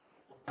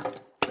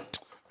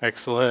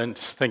Excellent.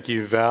 Thank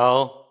you,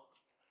 Val.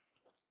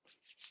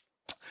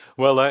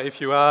 Well, if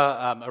you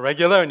are a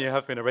regular, and you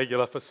have been a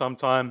regular for some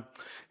time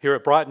here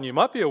at Brighton, you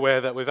might be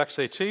aware that we've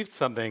actually achieved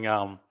something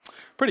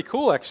pretty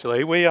cool,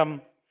 actually.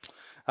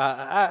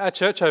 At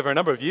church over a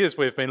number of years,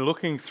 we've been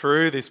looking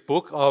through this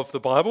book of the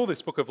Bible,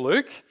 this book of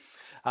Luke,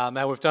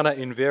 and we've done it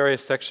in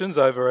various sections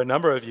over a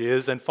number of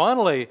years. And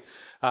finally,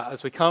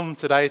 as we come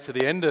today to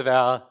the end of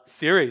our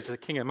series, The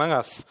King Among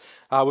Us,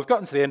 we've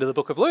gotten to the end of the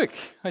book of Luke,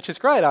 which is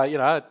great.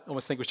 I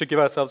almost think we should give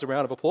ourselves a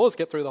round of applause,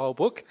 get through the whole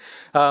book.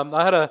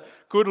 I had a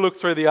good look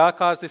through the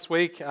archives this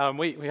week.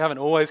 We haven't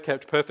always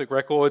kept perfect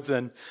records,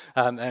 and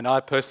I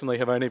personally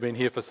have only been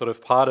here for sort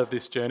of part of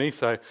this journey,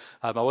 so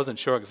I wasn't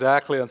sure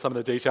exactly on some of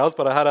the details,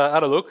 but I had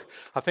a look.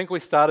 I think we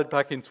started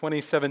back in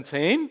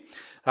 2017.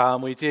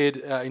 In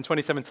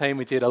 2017,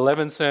 we did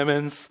 11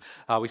 sermons.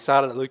 We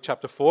started at Luke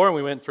chapter 4 and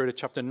we went through to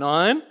chapter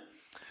 9.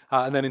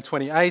 And then in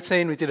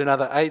 2018, we did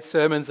another 8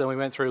 sermons and we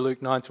went through Luke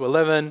 9 to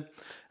 11.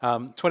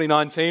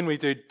 2019, we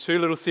did 2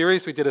 little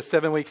series. We did a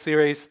 7-week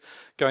series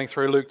going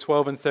through Luke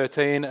 12 and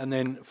 13, and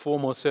then 4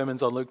 more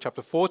sermons on Luke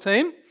chapter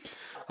 14.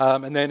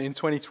 And then in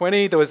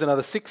 2020, there was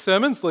another 6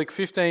 sermons, Luke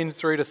 15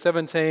 through to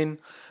 17,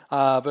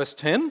 verse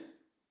 10.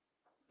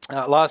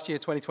 Last year,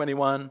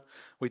 2021,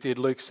 we did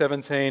Luke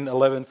 17,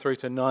 11 through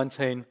to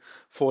 19,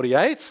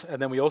 48. And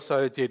then we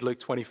also did Luke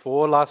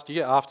 24 last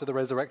year after the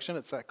resurrection.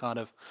 It's that kind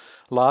of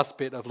last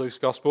bit of Luke's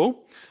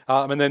gospel.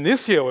 And then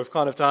this year, we've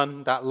kind of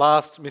done that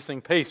last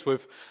missing piece.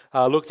 We've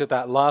looked at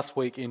that last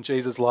week in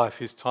Jesus' life,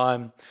 his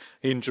time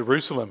in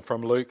Jerusalem,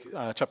 from Luke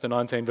chapter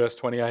 19, verse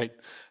 28,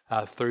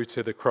 through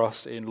to the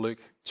cross in Luke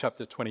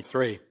chapter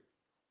 23.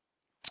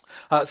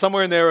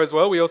 Somewhere in there as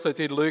well, we also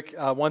did Luke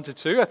 1 to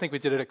 2. I think we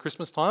did it at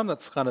Christmas time.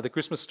 That's kind of the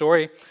Christmas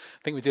story.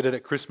 I think we did it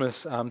at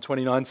Christmas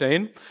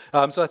 2019.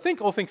 So I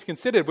think all things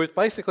considered, we've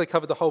basically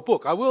covered the whole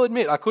book. I will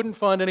admit, I couldn't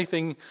find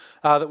anything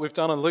that we've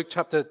done on Luke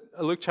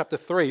chapter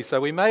 3. So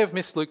we may have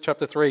missed Luke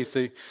chapter 3.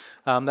 So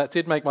that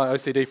did make my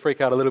OCD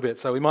freak out a little bit.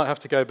 So we might have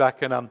to go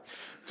back and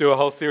do a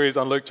whole series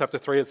on Luke chapter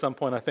 3 at some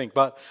point, I think.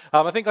 But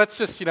I think let's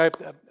just,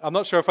 I'm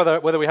not sure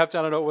whether we have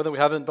done it or whether we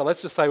haven't, but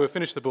let's just say we've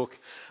finished the book.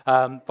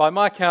 By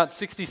my count,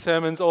 60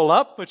 sermons all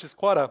up, which is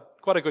quite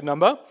a good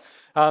number.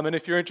 And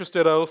if you're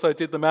interested, I also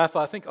did the math.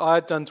 I think I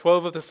had done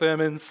 12 of the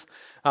sermons.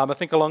 I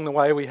think along the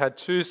way we had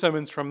 2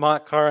 sermons from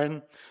Mark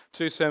Curran,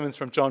 2 sermons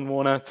from John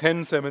Warner,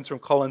 10 sermons from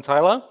Colin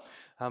Taylor.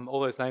 All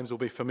those names will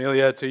be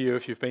familiar to you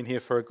if you've been here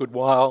for a good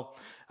while.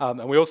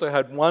 And we also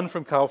had 1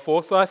 from Carl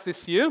Forsyth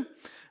this year.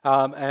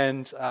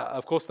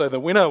 Of course, though, the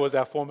winner was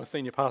our former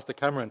senior pastor,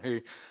 Cameron, who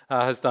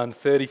has done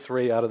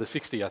 33 out of the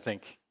 60, I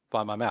think,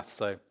 by my math.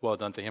 So well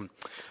done to him.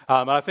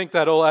 I think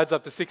that all adds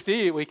up to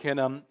 60. We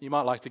can, you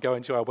might like to go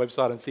into our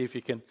website and see if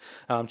you can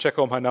check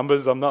all my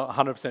numbers. I'm not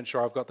 100%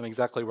 sure I've got them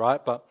exactly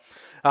right, but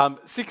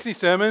 60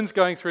 sermons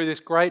going through this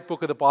great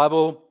book of the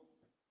Bible.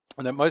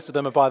 And then most of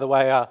them, by the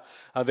way, are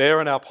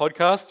there in our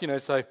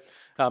podcast. So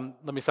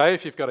let me say,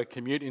 if you've got to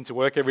commute into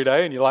work every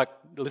day and you like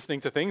listening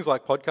to things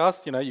like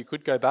podcasts, you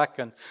could go back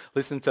and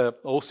listen to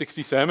all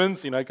 60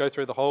 sermons, go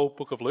through the whole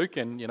book of Luke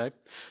and,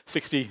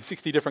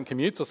 60 different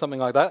commutes or something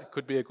like that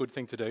could be a good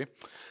thing to do.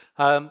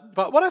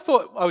 But what I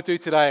thought I would do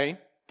today,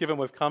 given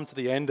we've come to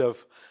the end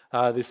of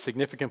this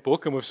significant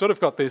book, and we've sort of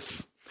got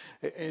this,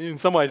 in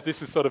some ways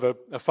this is sort of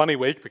a funny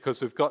week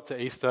because we've got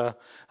to Easter.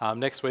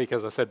 Next week,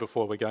 as I said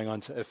before, we're going on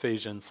to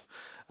Ephesians.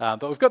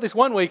 But we've got this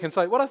 1 week, and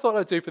so what I thought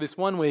I'd do for this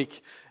 1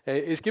 week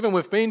is, given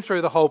we've been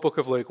through the whole book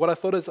of Luke, what I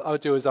thought I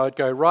would do is I would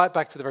go right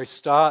back to the very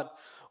start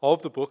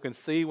of the book and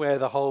see where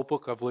the whole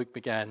book of Luke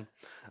began.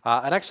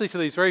 And actually to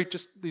these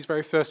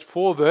very first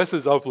 4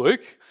 verses of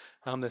Luke.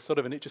 They're sort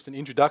of just an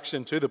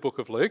introduction to the book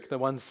of Luke, the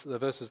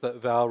verses that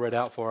Val read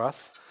out for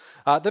us.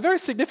 They're very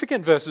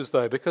significant verses,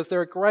 though, because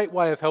they're a great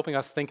way of helping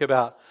us think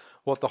about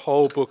what the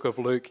whole book of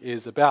Luke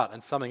is about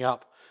and summing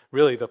up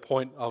really the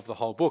point of the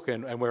whole book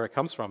and where it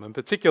comes from, and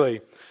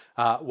particularly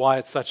why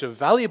it's such a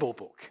valuable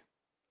book.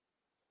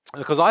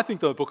 Because I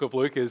think the book of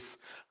Luke is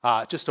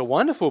just a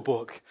wonderful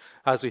book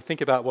as we think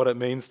about what it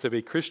means to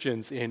be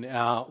Christians in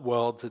our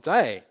world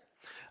today.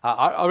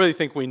 I really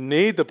think we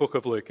need the book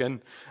of Luke,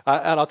 and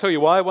I'll tell you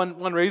why.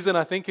 One reason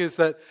I think is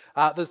that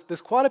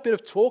there's quite a bit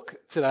of talk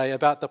today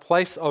about the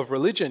place of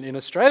religion in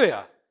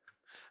Australia.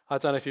 I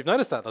don't know if you've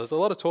noticed that. There's a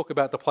lot of talk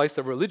about the place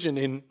of religion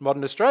in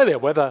modern Australia,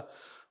 whether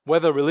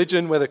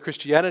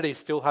Christianity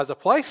still has a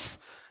place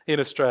in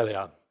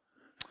Australia.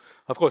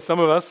 Of course, some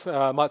of us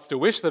might still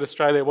wish that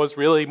Australia was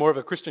really more of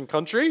a Christian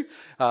country,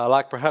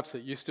 like perhaps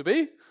it used to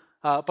be.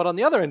 But on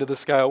the other end of the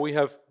scale, we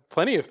have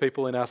plenty of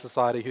people in our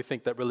society who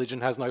think that religion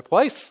has no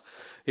place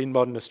in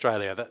modern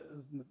Australia. That,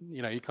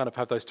 you kind of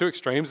have those 2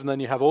 extremes, and then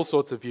you have all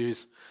sorts of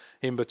views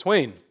in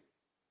between.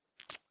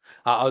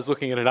 I was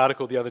looking at an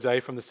article the other day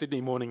from the Sydney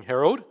Morning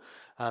Herald.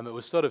 It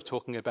was sort of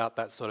talking about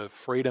that sort of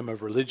freedom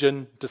of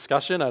religion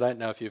discussion. I don't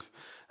know if you've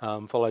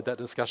followed that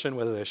discussion,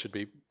 whether there should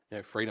be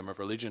freedom of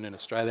religion in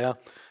Australia.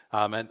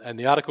 And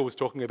the article was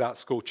talking about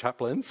school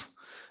chaplains.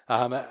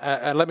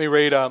 And let me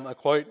read a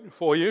quote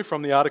for you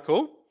from the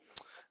article.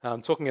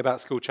 Talking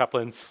about school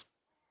chaplains.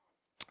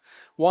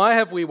 Why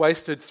have we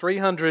wasted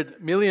 $300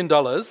 million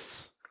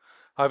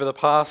over the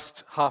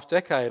past half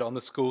decade on the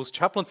school's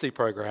chaplaincy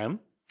program,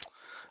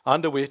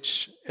 under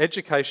which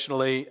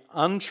educationally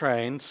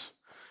untrained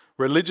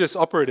religious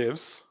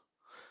operatives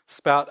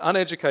spout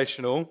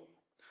uneducational,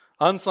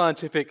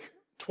 unscientific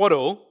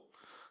twaddle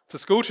to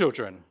school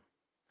children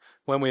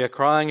when we are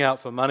crying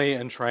out for money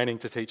and training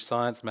to teach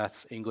science,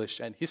 maths, English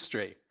and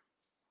history?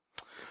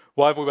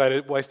 Why have we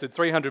wasted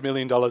 $300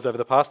 million over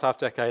the past half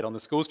decade on the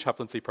school's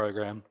chaplaincy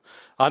program,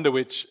 under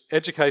which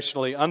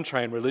educationally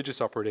untrained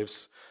religious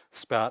operatives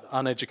spout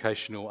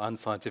uneducational,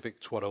 unscientific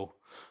twaddle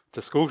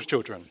to school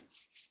children?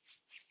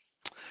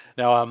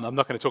 Now, I'm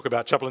not going to talk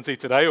about chaplaincy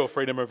today or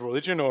freedom of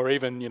religion or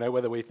even,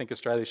 whether we think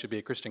Australia should be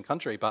a Christian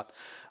country, but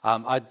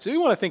I do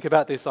want to think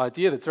about this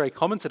idea that's very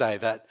common today,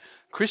 that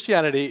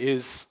Christianity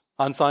is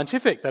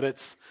unscientific,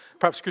 that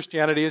perhaps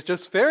Christianity is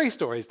just fairy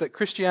stories, that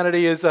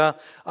Christianity is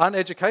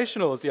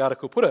uneducational, as the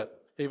article put it,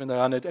 even though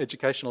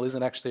uneducational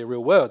isn't actually a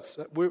real word.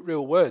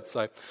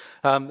 So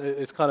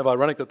it's kind of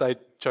ironic that they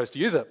chose to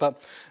use it. But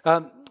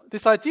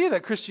this idea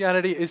that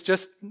Christianity is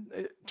just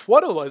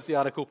twaddle, as the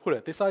article put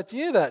it, this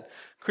idea that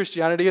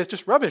Christianity is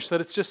just rubbish,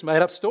 that it's just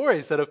made up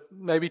stories that have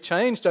maybe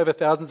changed over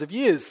thousands of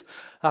years,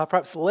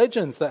 perhaps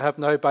legends that have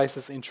no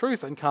basis in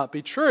truth and can't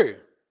be true.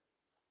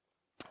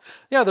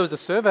 There was a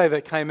survey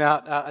that came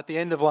out at the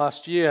end of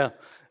last year,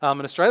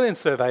 an Australian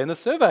survey, and the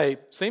survey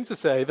seemed to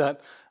say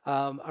that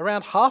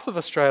around half of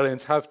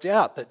Australians have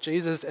doubt that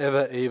Jesus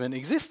ever even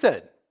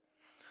existed.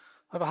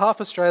 Over half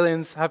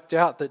Australians have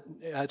doubt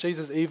that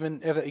Jesus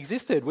even ever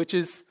existed, which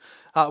is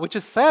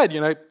sad.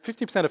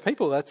 50% of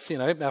people, that's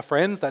our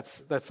friends,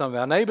 that's some of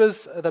our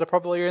neighbours that are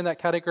probably in that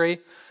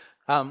category.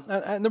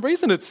 And the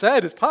reason it's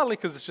sad is partly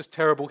because it's just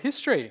terrible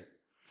history.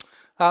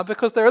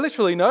 Because there are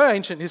literally no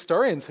ancient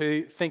historians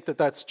who think that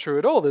that's true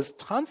at all. There's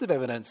tons of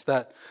evidence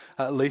that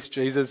at least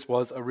Jesus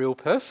was a real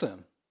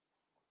person.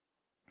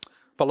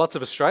 But lots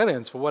of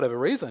Australians, for whatever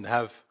reason,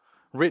 have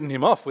written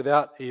him off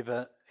without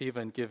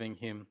even giving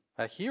him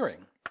a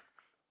hearing.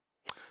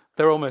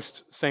 There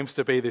almost seems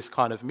to be this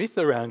kind of myth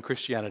around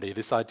Christianity,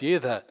 this idea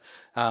that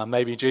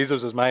maybe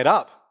Jesus was made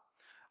up,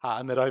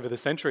 and that over the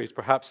centuries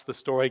perhaps the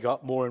story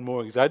got more and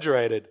more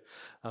exaggerated,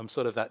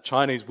 sort of that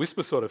Chinese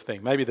whisper sort of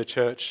thing. Maybe the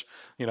church,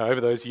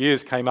 over those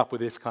years came up with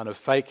this kind of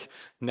fake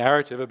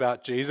narrative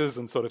about Jesus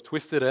and sort of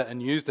twisted it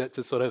and used it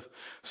to sort of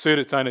suit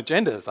its own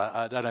agendas.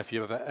 I don't know if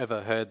you've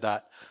ever heard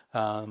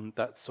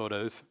that sort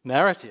of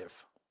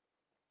narrative.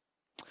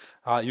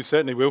 You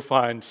certainly will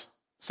find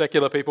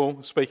secular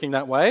people speaking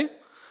that way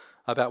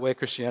about where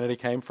Christianity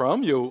came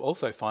from. You'll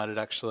also find it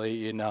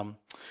actually in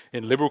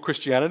liberal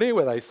Christianity,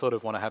 where they sort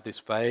of want to have this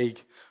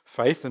vague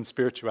faith and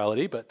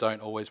spirituality, but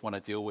don't always want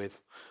to deal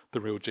with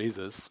the real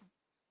Jesus.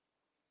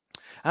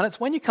 And it's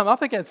when you come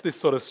up against this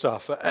sort of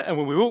stuff, and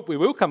we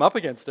will come up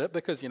against it,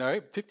 because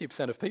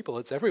 50% of people,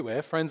 it's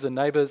everywhere, friends and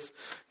neighbours,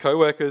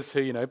 co-workers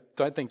who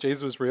don't think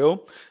Jesus was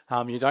real.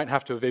 You don't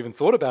have to have even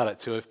thought about it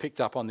to have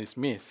picked up on this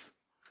myth.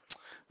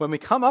 When we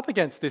come up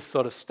against this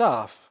sort of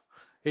stuff,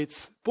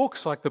 it's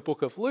books like the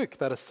book of Luke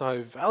that are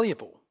so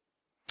valuable.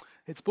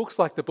 It's books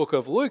like the book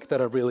of Luke that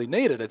are really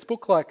needed. It's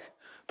books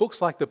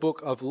like the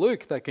book of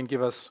Luke that can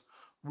give us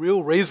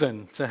real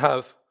reason to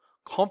have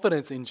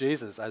confidence in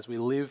Jesus as we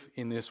live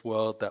in this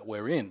world that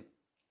we're in.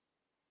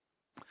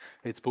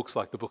 It's books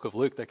like the book of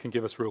Luke that can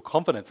give us real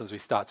confidence as we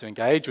start to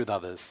engage with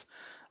others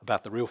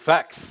about the real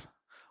facts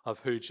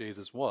of who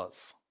Jesus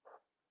was.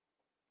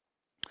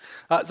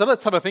 So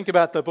let's have a think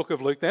about the book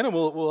of Luke then, and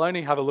we'll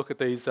only have a look at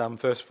these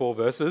first 4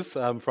 verses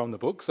from the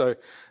book. So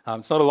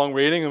it's not a long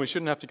reading, and we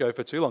shouldn't have to go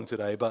for too long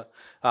today, but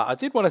I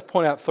did want to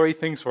point out 3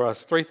 things for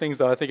us, 3 things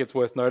that I think it's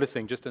worth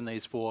noticing just in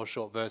these 4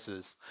 short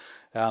verses.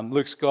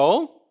 Luke's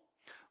goal,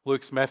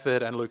 Luke's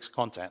method, and Luke's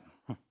content.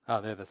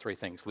 They're the 3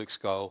 things: Luke's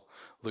goal,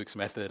 Luke's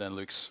method, and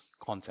Luke's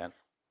content.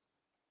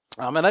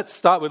 And let's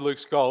start with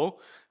Luke's goal.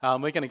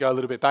 We're going to go a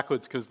little bit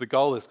backwards because the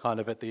goal is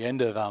kind of at the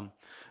end of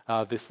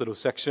this little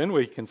section.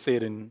 We can see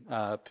it in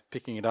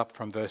picking it up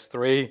from verse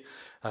 3.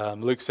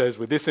 Luke says,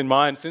 "With this in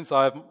mind, since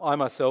I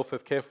myself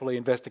have carefully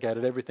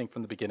investigated everything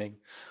from the beginning,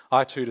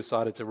 I too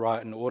decided to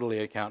write an orderly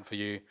account for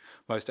you,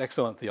 most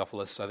excellent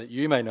Theophilus, so that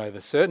you may know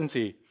the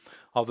certainty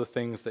of the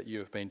things that you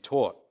have been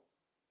taught."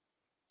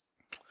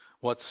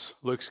 What's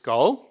Luke's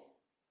goal?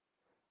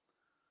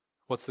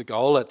 What's the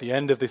goal at the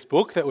end of this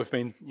book that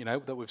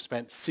we've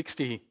spent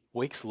 60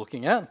 weeks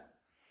looking at?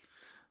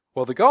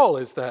 Well, the goal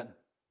is that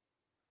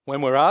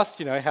when we're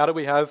asked, how do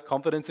we have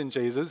confidence in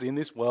Jesus in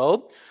this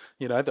world,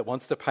 that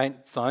wants to paint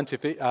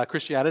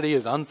Christianity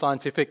as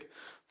unscientific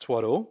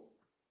twaddle?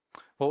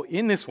 Well,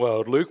 in this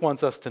world, Luke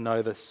wants us to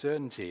know the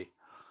certainty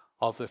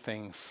of the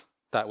things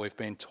that we've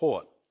been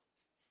taught.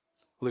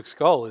 Luke's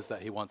goal is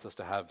that he wants us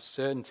to have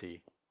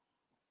certainty.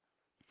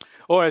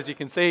 Or, as you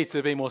can see,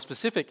 to be more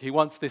specific, he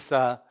wants this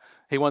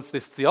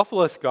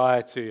Theophilus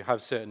guy to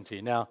have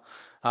certainty. Now,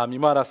 you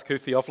might ask who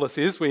Theophilus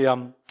is. We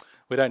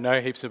don't know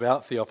heaps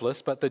about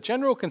Theophilus, but the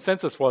general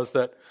consensus was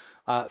that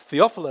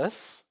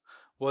Theophilus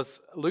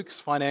was Luke's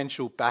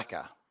financial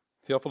backer.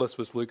 Theophilus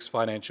was Luke's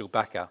financial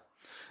backer.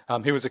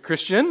 He was a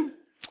Christian.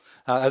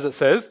 as it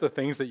says, the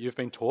things that you've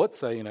been taught.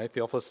 So,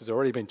 Theophilus has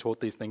already been taught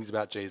these things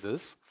about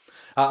Jesus.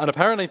 And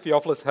apparently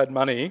Theophilus had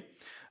money.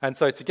 And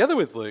so together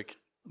with Luke,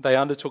 they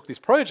undertook this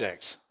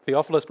project.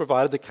 Theophilus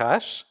provided the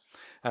cash,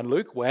 and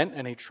Luke went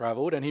and he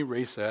travelled and he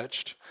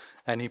researched,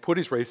 and he put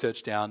his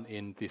research down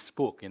in this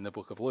book, in the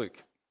book of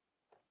Luke.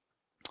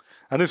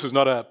 And this was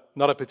not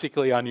a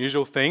particularly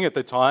unusual thing at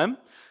the time,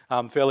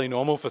 fairly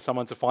normal for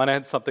someone to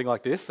finance something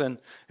like this, and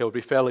it would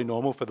be fairly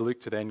normal for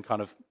Luke to then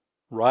kind of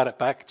write it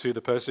back to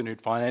the person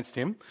who'd financed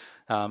him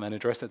and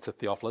address it to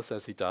Theophilus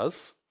as he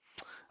does.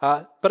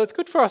 But it's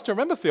good for us to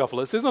remember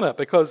Theophilus, isn't it?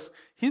 Because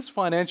his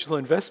financial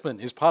investment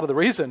is part of the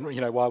reason,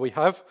 why we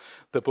have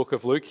the book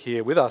of Luke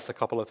here with us a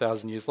couple of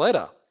thousand years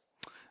later.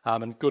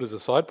 And good as a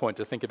side point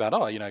to think about,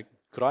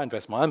 could I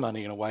invest my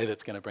money in a way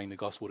that's going to bring the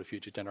gospel to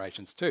future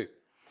generations too?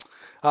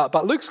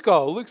 But Luke's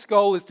goal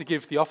is to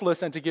give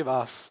Theophilus and to give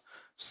us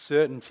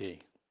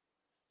certainty.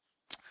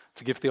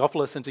 To give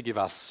Theophilus and to give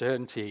us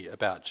certainty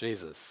about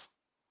Jesus.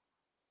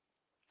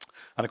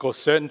 And of course,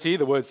 certainty,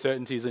 the word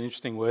certainty is an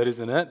interesting word,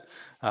 isn't it?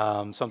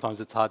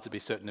 Sometimes it's hard to be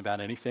certain about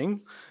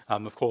anything.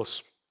 Of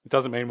course, it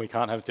doesn't mean we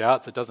can't have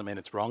doubts. It doesn't mean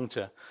it's wrong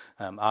to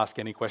ask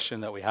any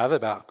question that we have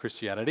about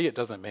Christianity. It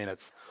doesn't mean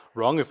it's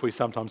wrong if we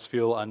sometimes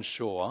feel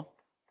unsure.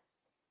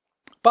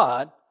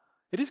 But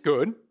it is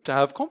good to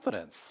have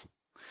confidence.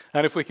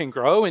 And if we can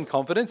grow in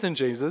confidence in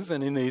Jesus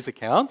and in these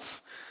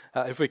accounts,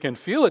 if we can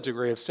feel a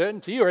degree of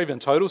certainty or even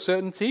total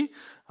certainty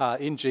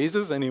in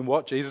Jesus and in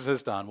what Jesus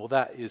has done, well,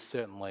 that is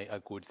certainly a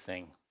good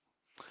thing.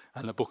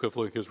 And the book of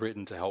Luke is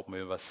written to help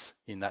move us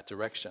in that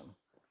direction.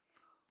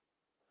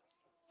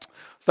 So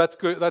that's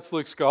good. That's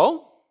Luke's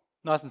goal.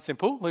 Nice and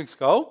simple, Luke's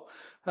goal.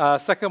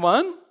 Second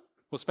one,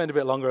 we'll spend a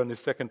bit longer on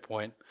this second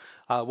point.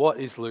 What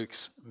is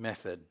Luke's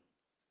method?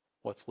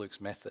 What's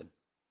Luke's method?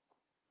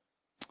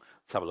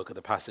 Let's have a look at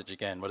the passage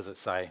again. What does it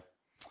say?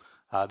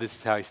 This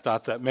is how he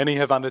starts out. Many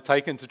have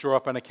undertaken to draw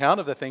up an account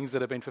of the things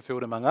that have been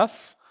fulfilled among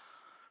us,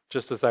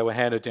 just as they were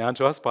handed down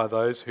to us by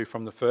those who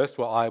from the first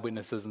were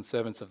eyewitnesses and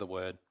servants of the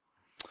word.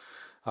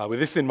 With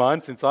this in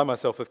mind, since I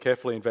myself have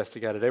carefully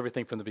investigated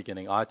everything from the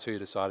beginning, I too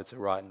decided to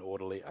write an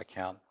orderly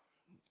account.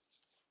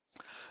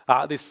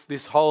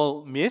 This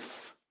whole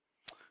myth,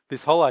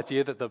 this whole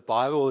idea that the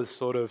Bible is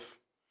sort of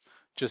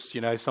just,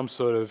 some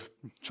sort of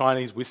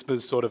Chinese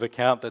whispers sort of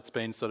account that's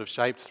been sort of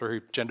shaped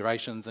through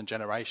generations and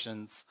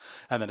generations,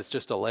 and that it's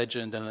just a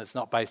legend and it's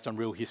not based on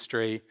real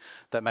history,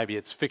 that maybe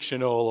it's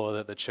fictional or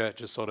that the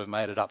church has sort of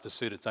made it up to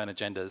suit its own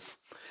agendas.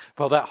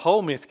 Well, that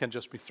whole myth can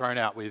just be thrown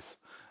out with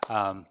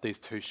these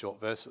two short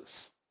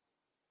verses,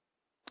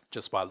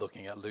 just by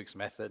looking at Luke's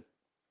method.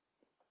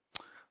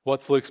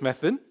 What's Luke's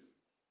method?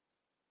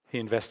 He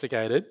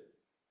investigated.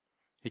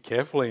 He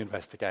carefully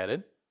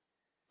investigated.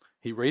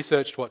 He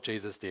researched what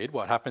Jesus did,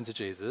 what happened to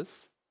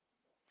Jesus.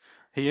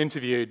 He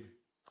interviewed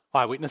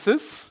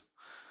eyewitnesses,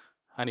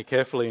 and he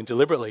carefully and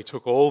deliberately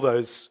took all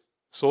those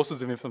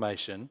sources of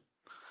information,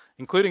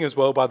 including as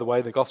well, by the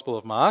way, the Gospel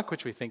of Mark,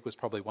 which we think was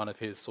probably one of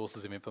his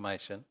sources of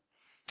information.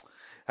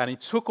 And he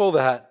took all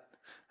that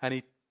and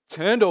he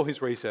turned all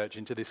his research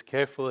into this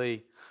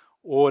carefully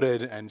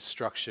ordered and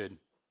structured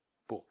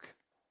book.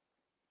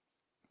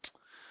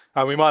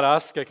 We might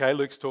ask, okay,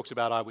 Luke's talked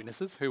about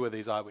eyewitnesses. Who were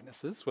these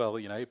eyewitnesses? Well,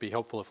 it'd be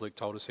helpful if Luke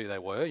told us who they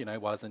were.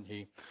 Why doesn't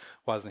he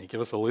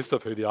give us a list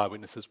of who the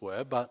eyewitnesses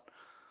were? But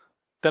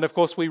then, of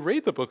course, we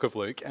read the book of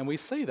Luke and we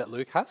see that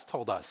Luke has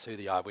told us who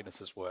the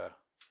eyewitnesses were.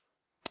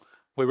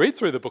 We read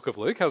through the book of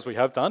Luke, as we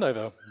have done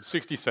over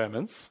 60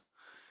 sermons,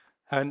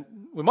 and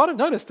we might have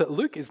noticed that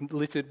Luke is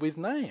littered with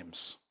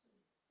names,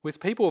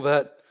 with people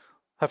that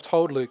have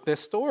told Luke their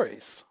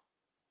stories.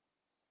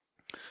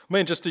 I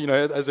mean, just,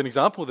 as an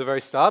example, the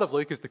very start of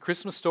Luke is the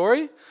Christmas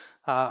story.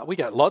 We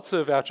get lots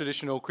of our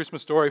traditional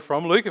Christmas story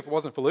from Luke. If it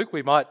wasn't for Luke,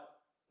 we might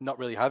not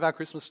really have our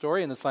Christmas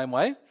story in the same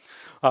way.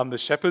 The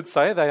shepherds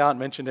say they aren't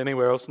mentioned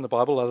anywhere else in the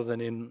Bible other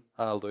than in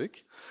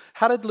Luke.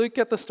 How did Luke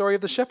get the story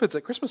of the shepherds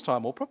at Christmas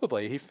time? Well,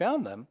 probably he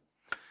found them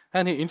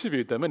and he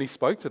interviewed them and he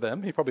spoke to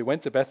them. He probably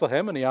went to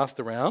Bethlehem and he asked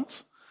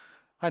around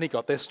and he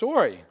got their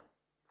story.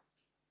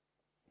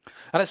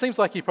 And it seems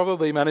like he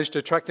probably managed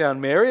to track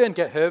down Mary and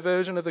get her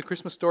version of the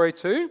Christmas story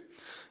too.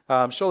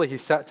 Surely he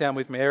sat down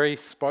with Mary,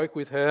 spoke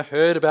with her,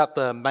 heard about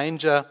the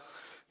manger,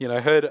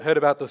 heard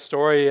about the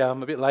story a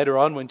bit later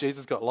on when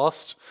Jesus got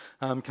lost,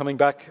 coming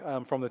back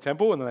from the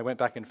temple, and then they went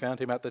back and found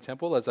him at the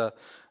temple as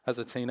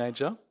a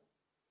teenager.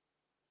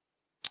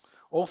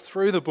 All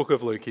through the book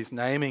of Luke, he's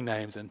naming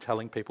names and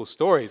telling people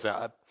stories.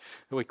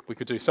 We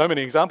could do so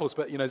many examples,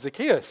 but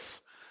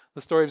Zacchaeus,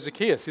 the story of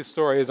Zacchaeus, his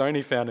story is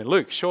only found in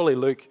Luke. Surely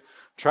Luke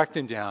tracked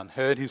him down,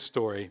 heard his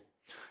story,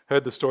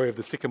 heard the story of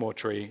the sycamore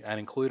tree, and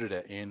included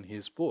it in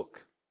his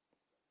book.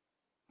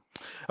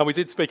 And we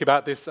did speak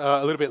about this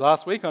a little bit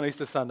last week on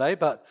Easter Sunday,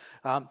 but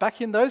back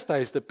in those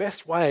days, the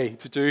best way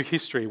to do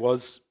history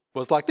was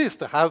like this,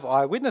 to have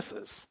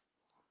eyewitnesses.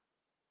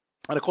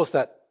 And of course,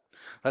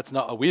 that's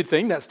not a weird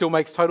thing. That still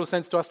makes total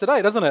sense to us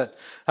today, doesn't it?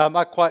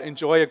 I quite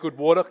enjoy a good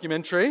war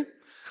documentary.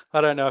 I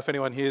don't know if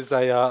anyone here is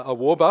a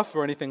war buff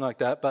or anything like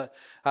that, but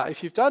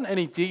if you've done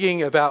any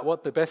digging about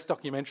what the best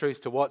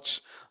documentaries to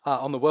watch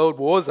on the world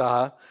wars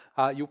are,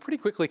 you'll pretty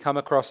quickly come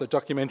across a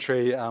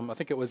documentary, I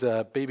think it was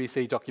a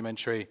BBC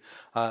documentary,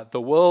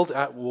 The World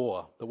at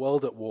War. The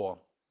World at War.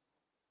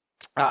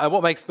 And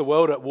what makes The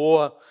World at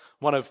War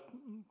one of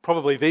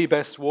probably the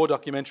best war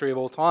documentary of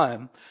all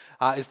time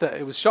is that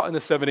it was shot in the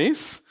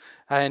 70s.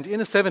 And in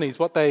the 70s,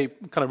 what they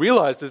kind of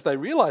realized is they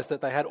realized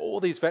that they had all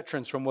these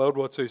veterans from World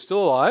War II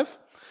still alive.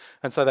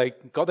 And so they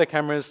got their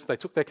cameras, they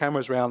took their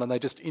cameras around, and they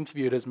just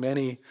interviewed as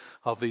many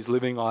of these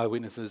living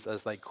eyewitnesses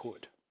as they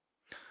could.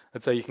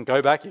 And so you can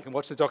go back, you can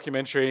watch the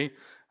documentary.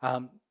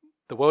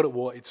 The World at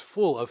War, it's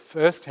full of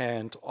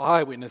first-hand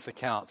eyewitness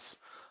accounts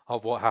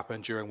of what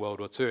happened during World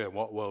War II and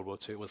what World War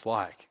II was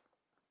like.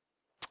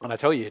 And I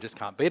tell you just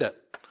can't beat it.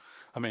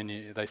 I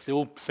mean, they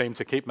still seem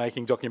to keep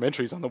making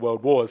documentaries on the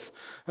world wars,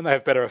 and they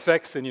have better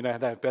effects, and they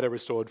have better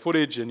restored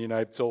footage, and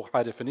it's all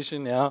high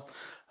definition now.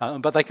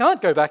 But they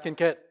can't go back and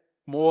get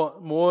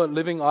more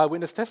living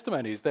eyewitness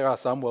testimonies. There are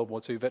some World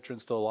War II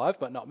veterans still alive,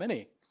 but not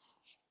many.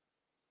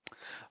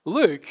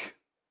 Luke,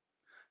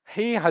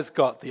 he has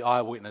got the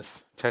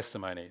eyewitness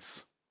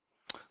testimonies.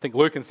 I think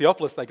Luke and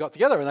Theophilus, they got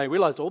together and they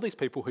realized all these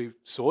people who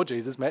saw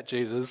Jesus, met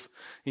Jesus,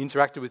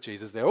 interacted with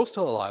Jesus, they're all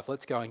still alive.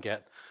 Let's go and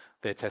get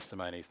their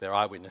testimonies, their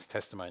eyewitness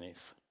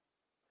testimonies.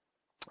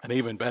 And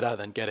even better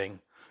than getting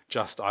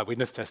just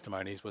eyewitness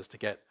testimonies was to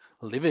get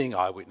living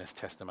eyewitness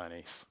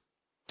testimonies.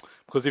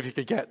 Because if you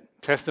could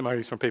get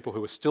testimonies from people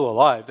who were still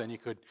alive, then you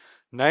could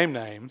name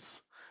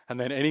names, and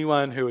then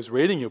anyone who was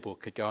reading your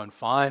book could go and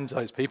find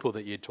those people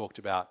that you'd talked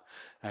about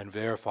and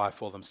verify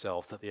for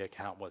themselves that the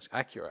account was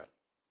accurate.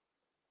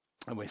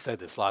 And we said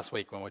this last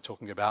week when we were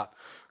talking about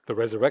the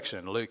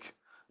resurrection. Luke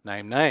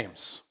named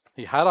names.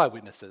 He had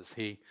eyewitnesses.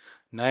 He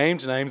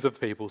named names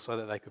of people so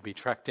that they could be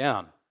tracked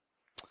down.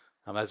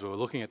 As we were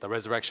looking at the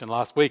resurrection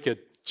last week,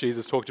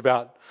 Jesus talked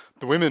about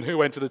the women who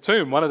went to the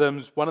tomb. One of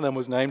them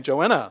was named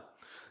Joanna.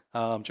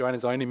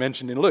 Joanna's only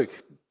mentioned in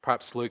Luke.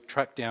 Perhaps Luke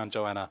tracked down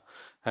Joanna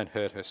and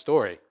heard her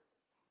story.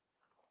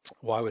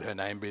 Why would her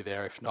name be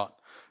there if not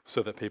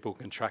so that people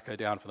can track her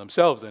down for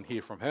themselves and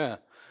hear from her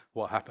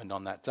what happened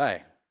on that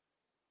day?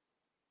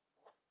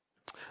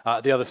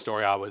 The other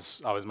story I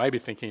was maybe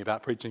thinking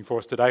about preaching for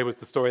us today was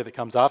the story that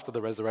comes after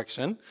the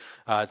resurrection.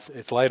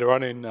 It's later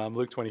on in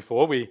Luke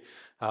 24. We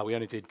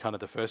only did kind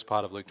of the first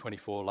part of Luke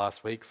 24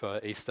 last week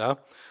for Easter.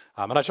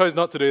 And I chose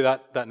not to do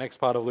that next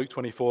part of Luke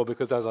 24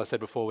 because, as I said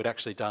before, we'd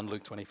actually done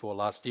Luke 24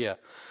 last year.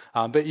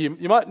 But you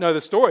might know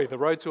the story, the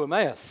road to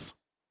Emmaus.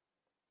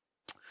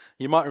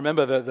 You might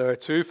remember that there are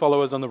two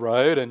followers on the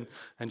road and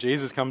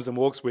Jesus comes and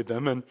walks with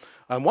them.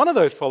 And one of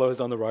those followers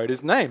on the road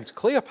is named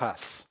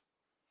Cleopas.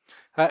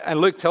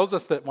 And Luke tells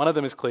us that one of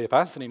them is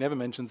Cleopas, and he never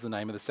mentions the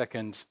name of the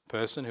second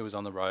person who was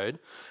on the road.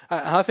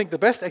 And I think the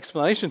best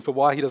explanation for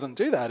why he doesn't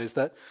do that is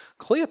that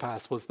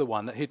Cleopas was the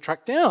one that he'd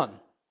tracked down.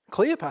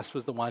 Cleopas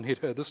was the one he'd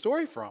heard the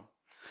story from.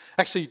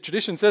 Actually,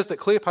 tradition says that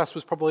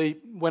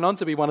Cleopas went on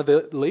to be one of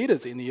the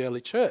leaders in the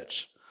early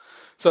church.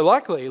 So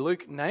likely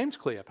Luke named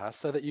Cleopas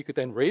so that you could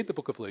then read the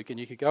book of Luke and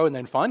you could go and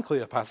then find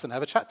Cleopas and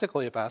have a chat to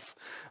Cleopas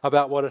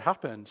about what had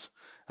happened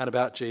and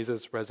about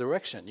Jesus'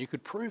 resurrection. You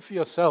could prove for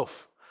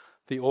yourself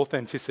the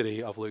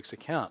authenticity of Luke's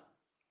account.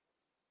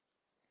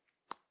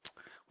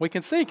 We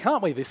can see,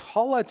 can't we, this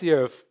whole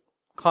idea of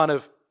kind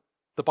of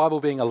the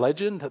Bible being a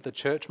legend that the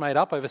church made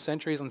up over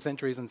centuries and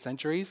centuries and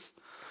centuries,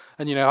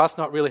 and us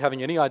not really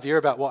having any idea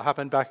about what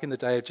happened back in the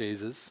day of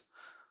Jesus.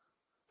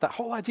 That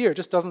whole idea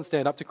just doesn't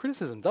stand up to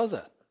criticism, does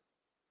it?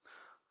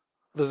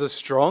 There's a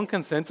strong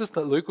consensus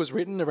that Luke was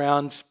written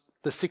around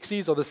the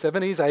 60s or the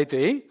 70s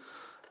AD.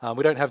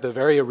 We don't have the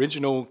very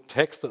original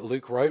text that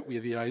Luke wrote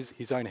with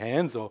his own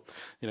hands or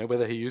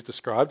whether he used a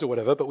scribe or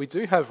whatever, but we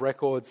do have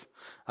records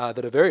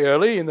that are very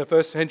early in the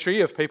first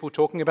century of people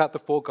talking about the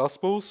four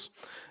Gospels.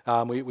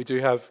 We do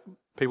have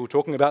people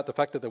talking about the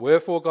fact that there were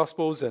four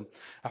Gospels, and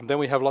then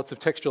we have lots of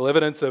textual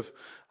evidence of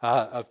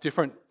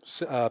different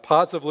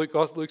parts of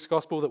Luke's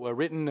Gospel that were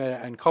written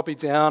and copied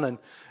down and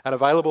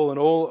available in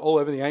all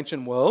over the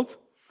ancient world.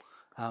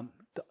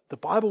 The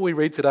Bible we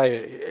read today,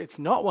 it's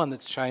not one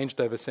that's changed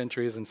over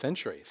centuries and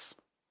centuries.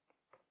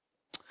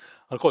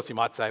 And of course, you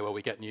might say, well,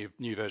 we get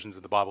new versions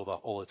of the Bible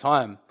all the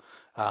time.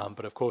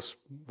 But of course,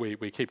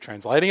 we keep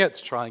translating it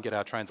to try and get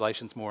our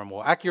translations more and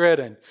more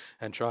accurate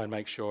and try and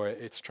make sure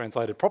it's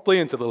translated properly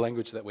into the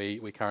language that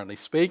we currently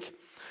speak.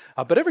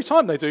 But every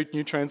time they do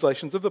new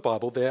translations of the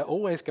Bible, they're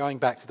always going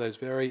back to those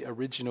very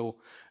original,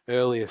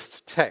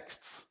 earliest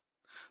texts.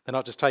 They're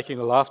not just taking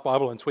the last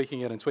Bible and tweaking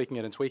it and tweaking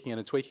it and tweaking it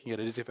and tweaking it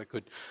as if it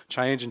could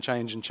change and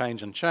change and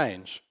change and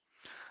change.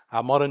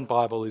 Our modern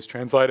Bible is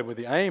translated with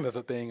the aim of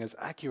it being as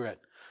accurate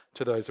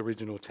to those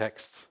original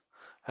texts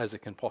as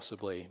it can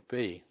possibly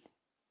be.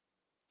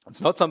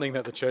 It's not something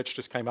that the church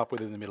just came up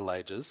with in the Middle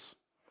Ages.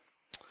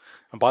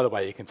 And by the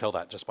way, you can tell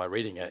that just by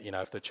reading it.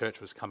 If the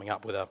church was coming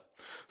up with a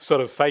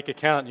sort of fake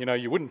account,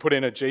 you wouldn't put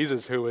in a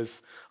Jesus who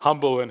was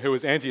humble and who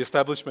was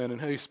anti-establishment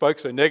and who spoke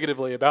so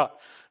negatively about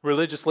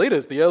religious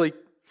leaders. The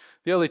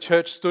The early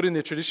church stood in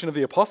the tradition of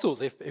the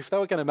apostles. If they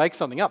were going to make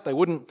something up, they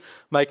wouldn't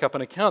make up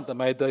an account that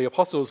made the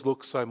apostles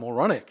look so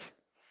moronic.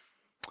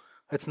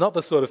 It's not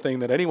the sort of thing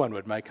that anyone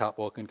would make up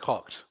or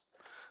concoct.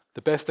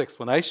 The best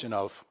explanation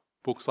of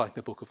books like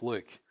the book of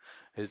Luke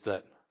is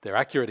that they're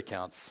accurate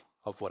accounts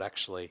of what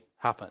actually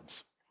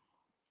happened.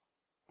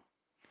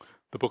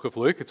 The book of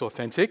Luke, it's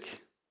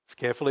authentic, it's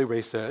carefully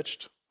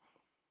researched.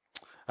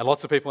 And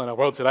lots of people in our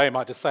world today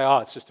might just say,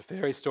 it's just a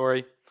fairy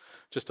story,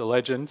 just a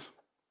legend.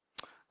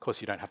 Of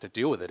course, you don't have to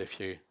deal with it if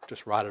you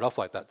just write it off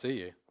like that, do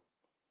you?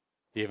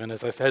 Even,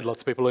 as I said,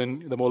 lots of people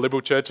in the more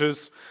liberal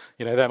churches,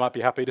 they might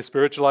be happy to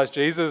spiritualize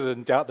Jesus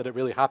and doubt that it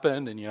really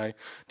happened and,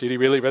 did he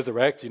really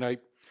resurrect? You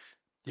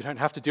don't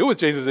have to deal with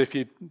Jesus if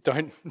you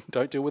don't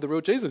deal with the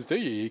real Jesus, do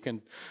you? You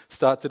can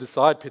start to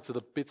decide bits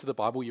of the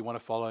Bible you want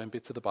to follow and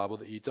bits of the Bible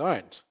that you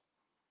don't.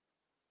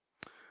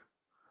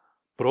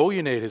 But all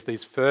you need is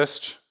these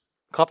first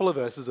couple of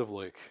verses of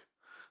Luke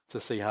to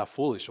see how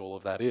foolish all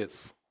of that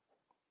is.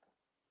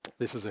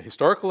 This is a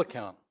historical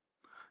account,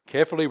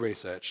 carefully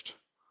researched,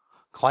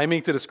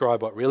 claiming to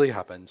describe what really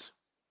happened,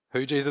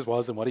 who Jesus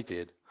was and what he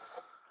did,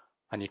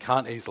 and you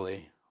can't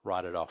easily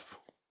write it off.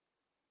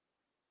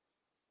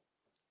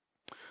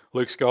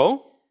 Luke's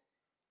goal,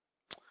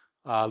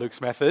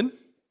 Luke's method.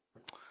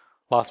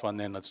 Last one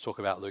then, let's talk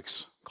about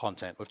Luke's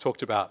content. We've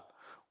talked about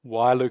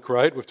why Luke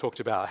wrote, we've talked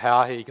about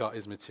how he got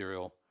his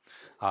material.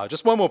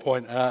 Just one more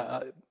point.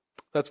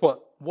 That's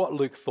what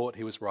Luke thought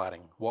he was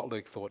writing. What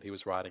Luke thought he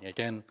was writing.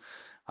 Again,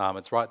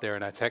 it's right there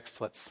in our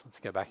text. Let's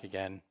go back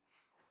again.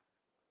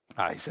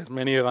 He says,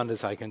 many have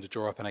undertaken to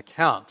draw up an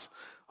account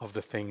of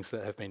the things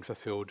that have been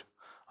fulfilled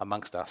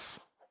amongst us.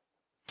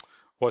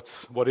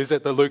 What is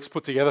it that Luke's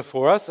put together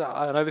for us?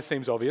 I know this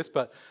seems obvious,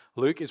 but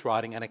Luke is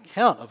writing an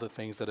account of the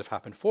things that have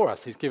happened for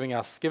us. He's given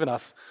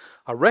us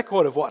a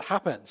record of what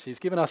happened. He's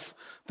given us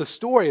the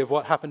story of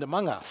what happened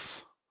among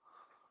us.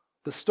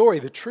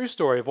 The true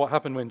story of what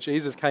happened when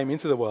Jesus came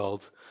into the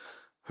world,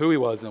 who he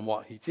was and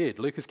what he did.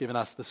 Luke has given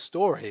us the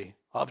story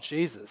of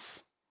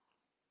Jesus.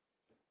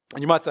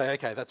 And you might say,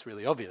 okay, that's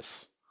really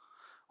obvious.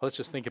 Well, let's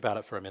just think about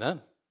it for a minute.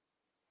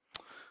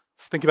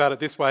 Let's think about it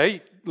this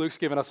way. Luke's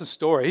given us a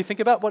story. Think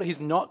about what he's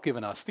not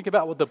given us. Think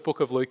about what the book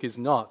of Luke is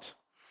not.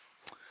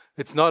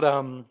 It's not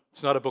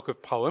a book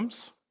of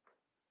poems.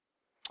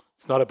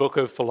 It's not a book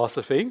of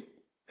philosophy.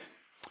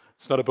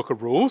 It's not a book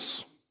of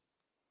rules.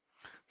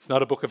 It's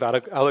not a book of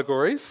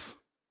allegories.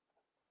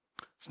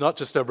 It's not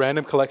just a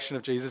random collection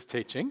of Jesus'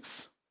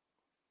 teachings.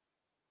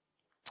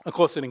 Of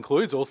course, it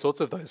includes all sorts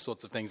of those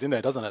sorts of things in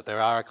there, doesn't it?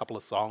 There are a couple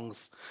of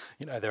songs.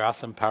 There are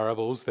some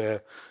parables.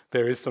 There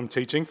is some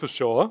teaching for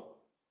sure.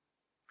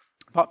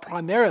 But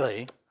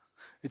primarily,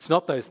 it's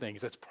not those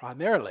things. It's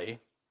primarily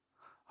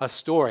a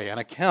story, an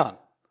account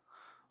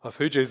of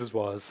who Jesus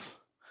was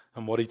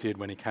and what he did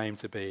when he came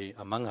to be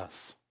among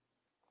us.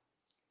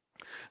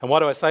 And why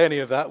do I say any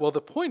of that? Well, the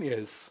point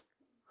is,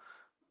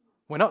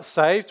 we're not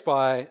saved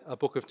by a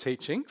book of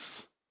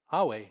teachings,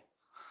 are we?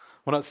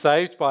 We're not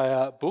saved by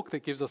a book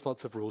that gives us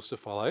lots of rules to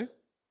follow.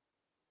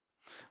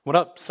 We're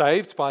not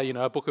saved by,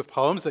 a book of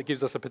poems that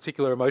gives us a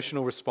particular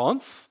emotional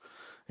response,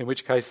 in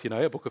which case,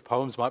 a book of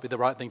poems might be the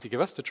right thing to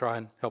give us to try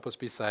and help us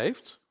be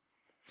saved.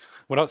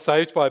 We're not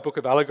saved by a book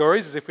of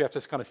allegories, as if we have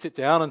to kind of sit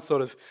down and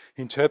sort of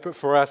interpret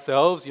for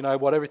ourselves,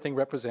 what everything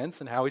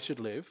represents and how we should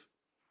live.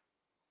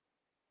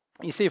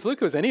 You see, if Luke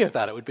was any of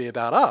that, it would be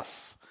about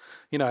us.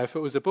 If it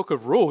was a book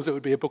of rules, it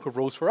would be a book of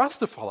rules for us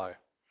to follow.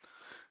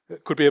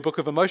 It could be a book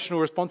of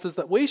emotional responses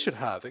that we should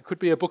have. It could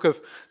be a book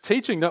of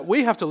teaching that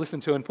we have to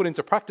listen to and put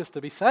into practice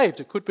to be saved.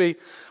 It could be,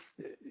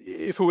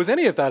 if it was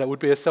any of that, it would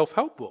be a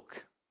self-help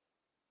book.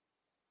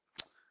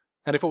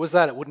 And if it was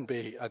that, it wouldn't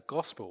be a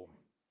gospel.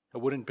 It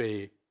wouldn't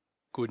be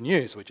good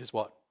news, which is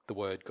what the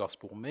word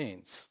gospel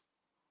means.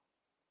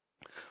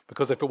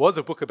 Because if it was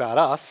a book about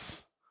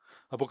us,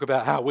 a book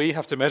about how we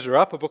have to measure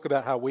up, a book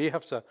about how we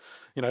have to,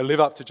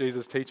 live up to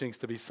Jesus' teachings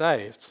to be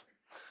saved,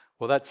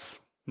 well, that's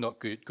not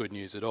good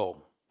news at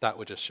all. That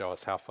would just show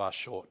us how far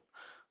short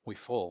we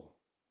fall.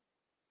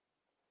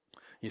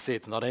 You see,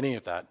 it's not any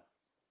of that.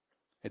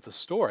 It's a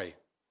story.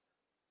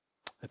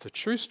 It's a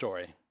true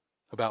story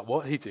about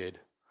what he did,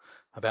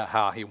 about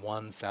how he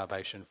won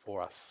salvation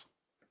for us.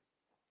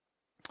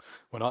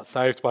 We're not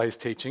saved by his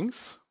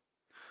teachings.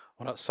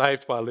 We're not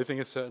saved by living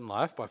a certain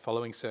life, by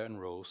following certain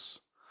rules.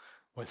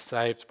 We're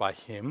saved by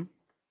him,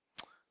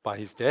 by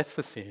his death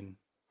for sin,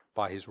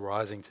 by his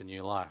rising to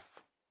new life.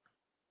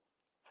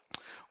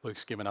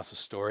 Luke's given us a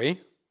story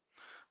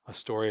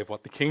of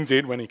what the king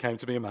did when he came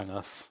to be among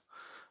us,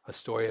 a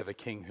story of a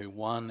king who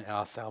won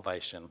our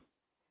salvation.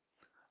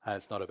 And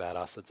it's not about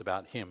us, it's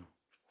about him.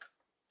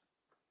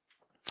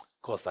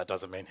 Of course, that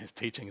doesn't mean his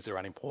teachings are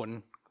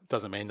unimportant. It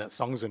doesn't mean that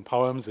songs and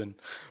poems and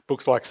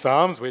books like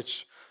Psalms,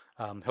 which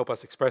help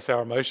us express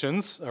our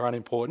emotions, are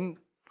unimportant.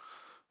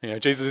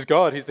 Jesus is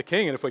God, he's the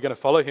king, and if we're going to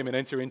follow him and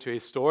enter into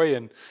his story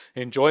and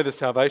enjoy the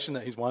salvation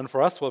that he's won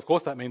for us, well, of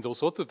course, that means all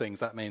sorts of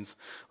things. That means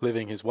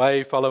living his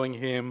way, following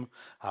him.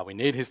 We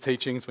need his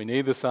teachings, we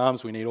need the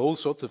Psalms, we need all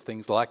sorts of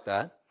things like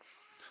that.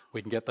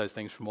 We can get those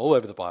things from all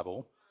over the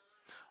Bible.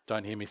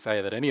 don't hear me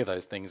say that any of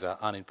those things are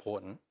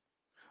unimportant.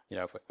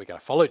 If we're going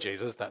to follow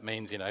Jesus, that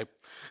means,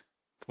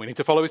 we need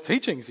to follow his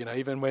teachings,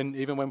 even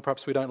when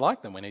perhaps we don't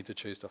like them, we need to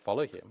choose to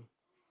follow him.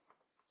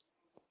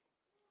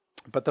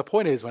 But the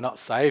point is, we're not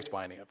saved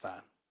by any of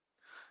that.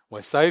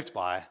 We're saved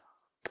by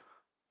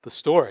the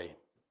story,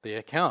 the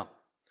account.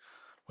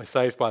 We're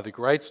saved by the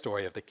great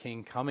story of the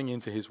King coming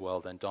into his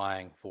world and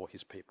dying for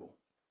his people.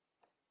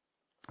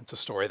 It's a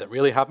story that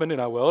really happened in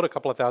our world a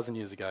couple of thousand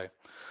years ago.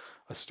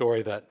 A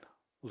story that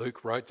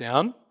Luke wrote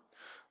down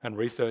and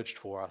researched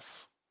for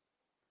us.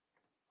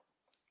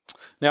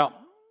 Now,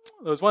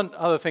 there was one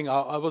other thing.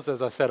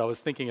 As I said, I was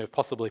thinking of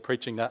possibly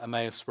preaching that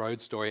Emmaus Road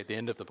story at the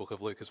end of the book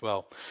of Luke as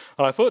well.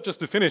 And I thought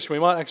just to finish, we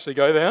might actually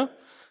go there.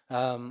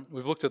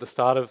 We've looked at the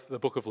start of the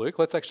book of Luke.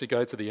 Let's actually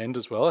go to the end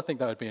as well. I think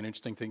that would be an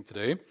interesting thing to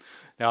do.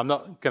 Now, I'm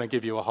not going to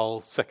give you a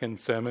whole second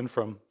sermon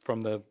from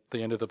the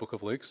end of the book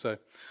of Luke. So,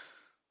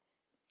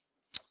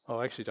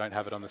 I actually don't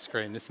have it on the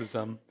screen. This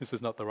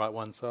is not the right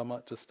one, so I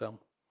might just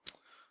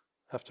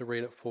have to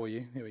read it for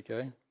you. Here we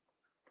go.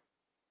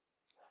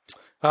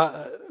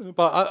 But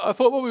I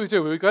thought what we would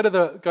do, we would go to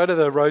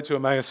the Road to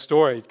Emmaus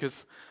story,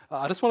 because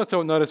I just wanted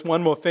to notice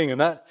one more thing, and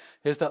that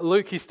is that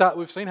Luke,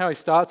 we've seen how he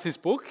starts his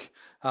book.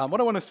 What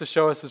I want us to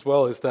show us as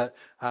well is that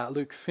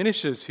Luke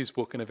finishes his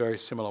book in a very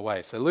similar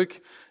way. So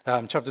Luke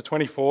chapter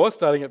 24,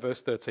 starting at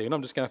verse 13,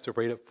 I'm just going to have to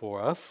read it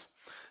for us.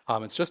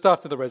 It's just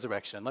after the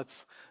resurrection.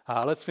 Let's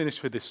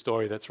finish with this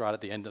story that's right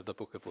at the end of the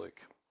book of Luke.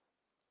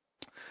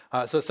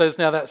 So it says,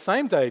 "Now that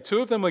same day,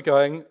 two of them were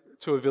going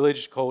to a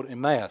village called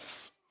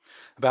Emmaus,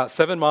 about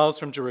 7 miles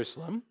from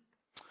Jerusalem.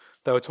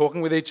 They were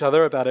talking with each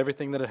other about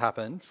everything that had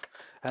happened,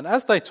 and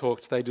as they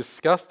talked, they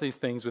discussed these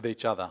things with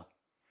each other.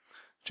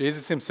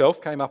 Jesus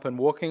himself came up and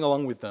walked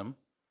along with them,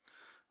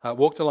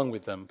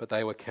 but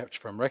they were kept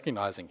from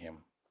recognizing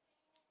him.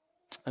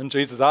 And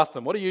Jesus asked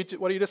them, What are you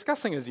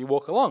discussing as you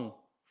walk along?"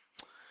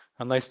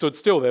 And they stood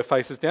still, their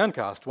faces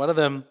downcast. One of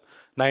them,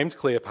 named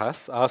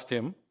Cleopas, asked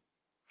him,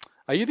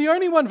 "Are you the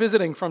only one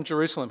visiting from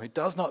Jerusalem who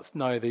does not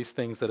know these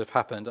things that have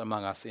happened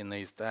among us in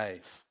these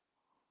days?"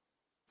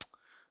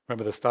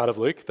 Remember the start of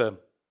Luke, the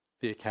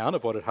account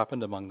of what had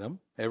happened among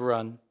them.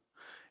 Everyone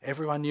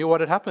knew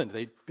what had happened.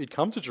 He'd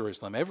come to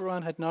Jerusalem.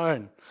 Everyone had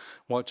known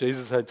what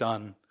Jesus had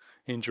done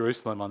in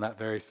Jerusalem on that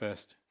very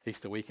first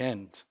Easter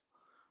weekend.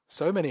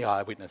 So many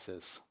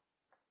eyewitnesses.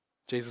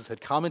 Jesus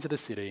had come into the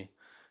city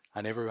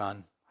and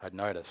everyone had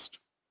noticed.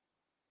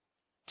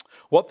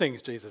 "What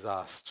things?" Jesus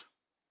asked.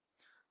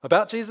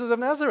 "About Jesus of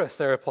Nazareth,"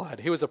 they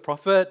replied. "He was a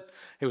prophet.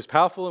 He was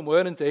powerful in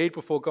word and deed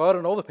before God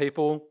and all the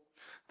people.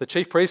 The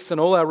chief priests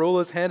and all our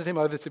rulers handed him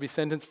over to be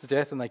sentenced to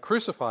death, and they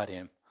crucified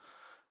him.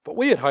 But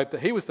we had hoped that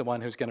he was the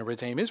one who was going to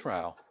redeem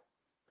Israel.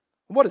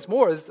 And what is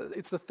more,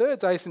 it's the third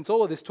day since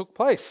all of this took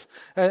place.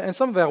 And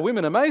some of our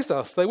women amazed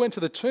us. They went to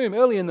the tomb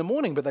early in the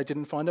morning, but they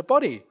didn't find a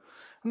body.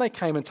 And they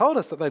came and told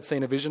us that they'd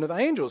seen a vision of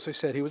angels who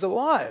said he was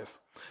alive.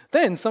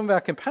 Then some of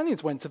our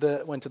companions went to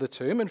the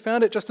tomb and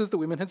found it just as the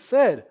women had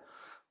said,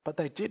 but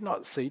they did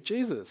not see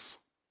Jesus."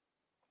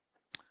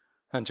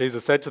 And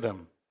Jesus said to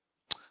them,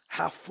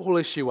 "How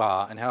foolish you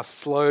are, and how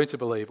slow to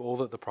believe all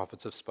that the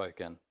prophets have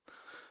spoken.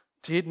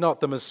 Did not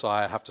the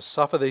Messiah have to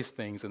suffer these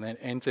things and then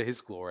enter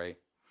his glory?"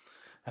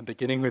 And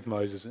beginning with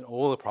Moses and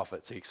all the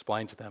prophets, he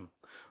explained to them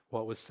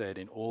what was said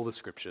in all the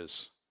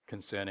scriptures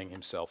concerning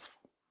himself.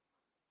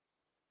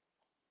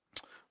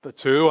 The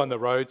two on the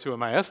road to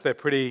Emmaus, they're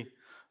pretty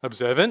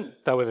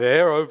observant. They were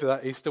there over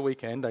that Easter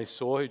weekend. They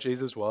saw who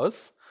Jesus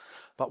was.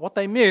 But what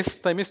they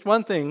missed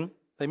one thing.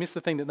 They missed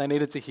the thing that they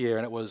needed to hear,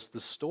 and it was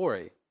the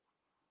story.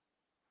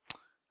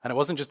 And it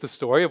wasn't just the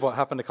story of what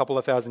happened a couple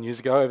of thousand years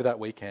ago over that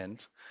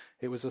weekend.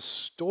 It was a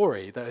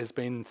story that has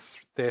been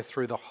there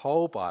through the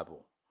whole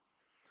Bible.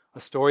 A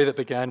story that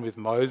began with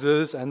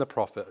Moses and the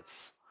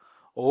prophets,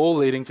 all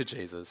leading to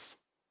Jesus.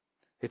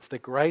 It's the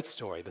great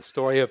story, the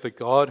story of the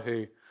God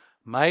who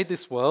made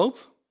this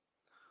world,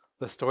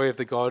 the story of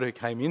the God who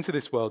came into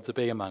this world to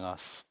be among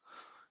us.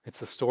 It's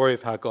the story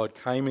of how God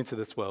came into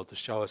this world to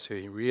show us who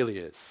he really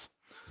is.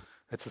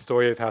 It's the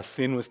story of how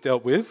sin was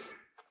dealt with.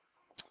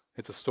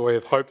 It's a story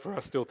of hope for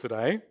us still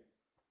today.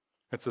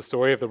 It's the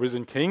story of the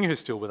risen King who's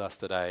still with us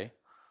today,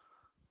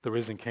 the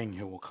risen King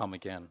who will come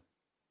again.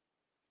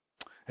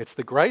 It's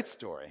the great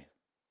story.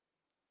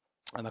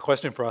 And the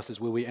question for us is,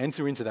 will we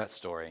enter into that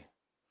story?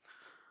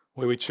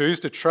 Will we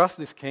choose to trust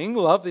this King,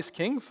 love this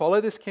King,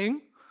 follow this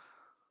King,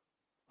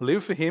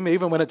 live for him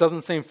even when it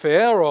doesn't seem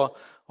fair or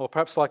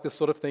perhaps like the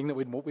sort of thing that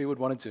we would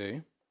want to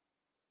do?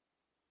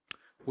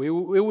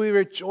 Will we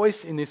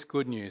rejoice in this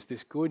good news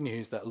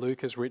that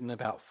Luke has written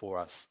about for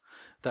us,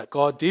 that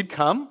God did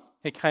come,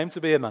 he came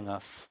to be among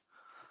us,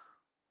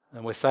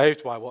 and we're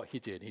saved by what he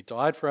did. He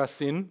died for our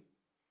sin,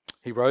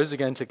 he rose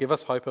again to give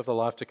us hope of the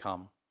life to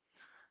come.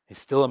 He's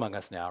still among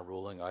us now,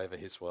 ruling over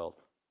his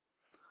world.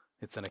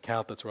 It's an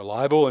account that's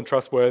reliable and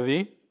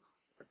trustworthy.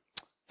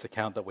 It's an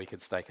account that we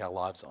could stake our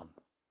lives on.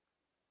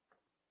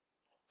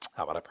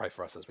 How about I pray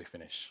for us as we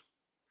finish?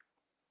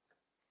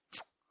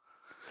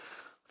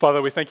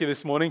 Father, we thank you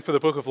this morning for the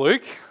book of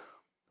Luke.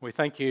 We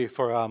thank you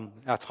for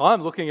our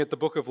time looking at the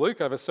book of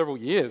Luke over several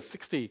years,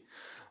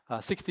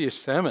 60-ish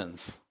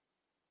sermons.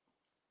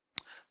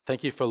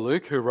 Thank you for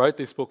Luke, who wrote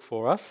this book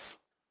for us.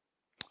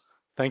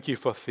 Thank you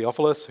for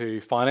Theophilus, who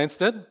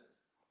financed it.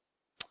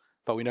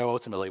 But we know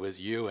ultimately it was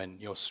you and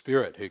your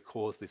Spirit who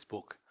caused this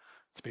book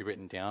to be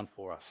written down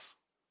for us.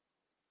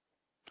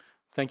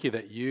 Thank you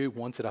that you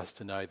wanted us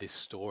to know this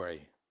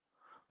story,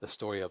 the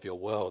story of your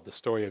world, the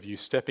story of you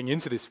stepping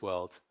into this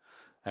world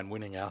and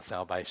winning our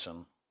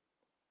salvation.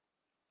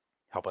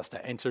 Help us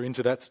to enter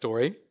into that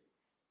story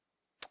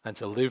and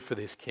to live for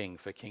this King,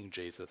 for King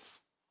Jesus.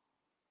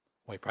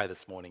 We pray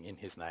this morning in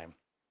his name.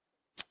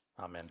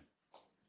 Amen.